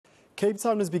Cape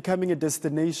Town is becoming a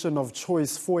destination of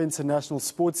choice for international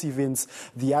sports events.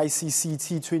 The ICC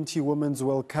T20 Women's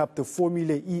World Cup, the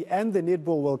Formula E and the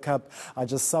Netball World Cup are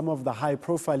just some of the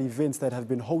high-profile events that have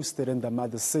been hosted in the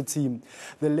mother city.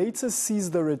 The latest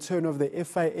sees the return of the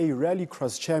FIA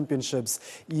Rallycross Championships.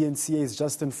 eNCA's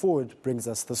Justin Ford brings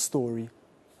us the story.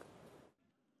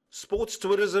 Sports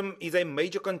tourism is a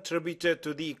major contributor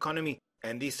to the economy,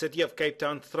 and the city of Cape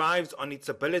Town thrives on its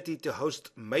ability to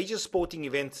host major sporting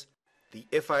events. The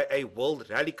FIA World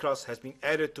Rallycross has been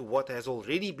added to what has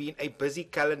already been a busy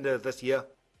calendar this year.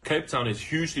 Cape Town is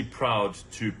hugely proud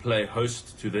to play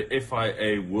host to the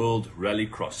FIA World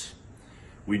Rallycross.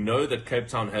 We know that Cape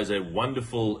Town has a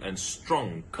wonderful and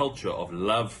strong culture of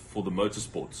love for the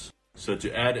motorsports. So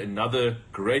to add another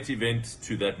great event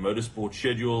to that motorsport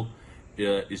schedule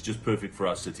is just perfect for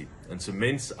our city and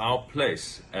cements our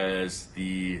place as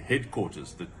the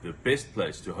headquarters, the best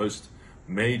place to host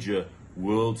major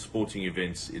world sporting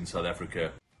events in South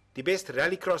Africa. The best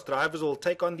rallycross drivers will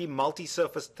take on the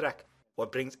multi-surface track.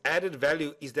 What brings added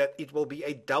value is that it will be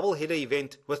a double-header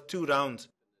event with 2 rounds.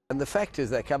 And the fact is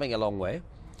they're coming a long way,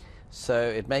 so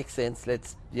it makes sense.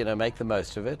 Let's make the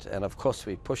most of it. And of course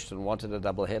we pushed and wanted a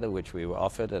double-header, which we were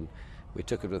offered, and we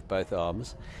took it with both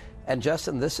arms. And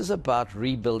Justin, this is about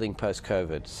rebuilding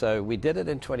post-COVID. So we did it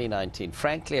in 2019.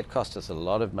 Frankly, it cost us a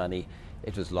lot of money.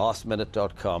 It was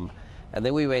lastminute.com. And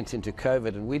then we went into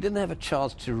COVID, and we didn't have a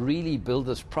chance to really build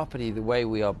this property the way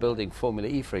we are building Formula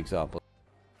E, for example.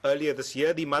 Earlier this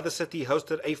year, the mother city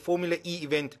hosted a Formula E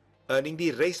event, earning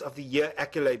the Race of the Year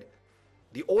accolade.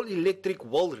 The all-electric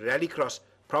World Rallycross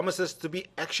promises to be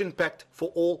action-packed for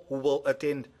all who will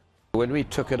attend. When we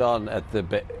took it on at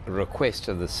the request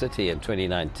of the city in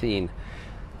 2019,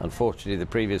 unfortunately the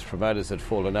previous promoters had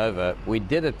fallen over. We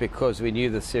did it because we knew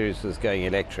the series was going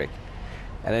electric.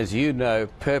 And as you know,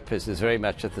 purpose is very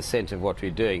much at the center of what we're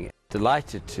doing.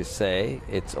 Delighted to say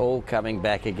it's all coming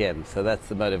back again. So that's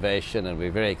the motivation, and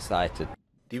we're very excited.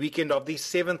 The weekend of the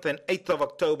 7th and 8th of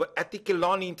October at the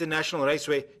Killarney International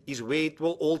Raceway is where it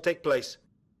will all take place.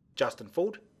 Justin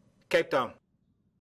Ford, Cape Town.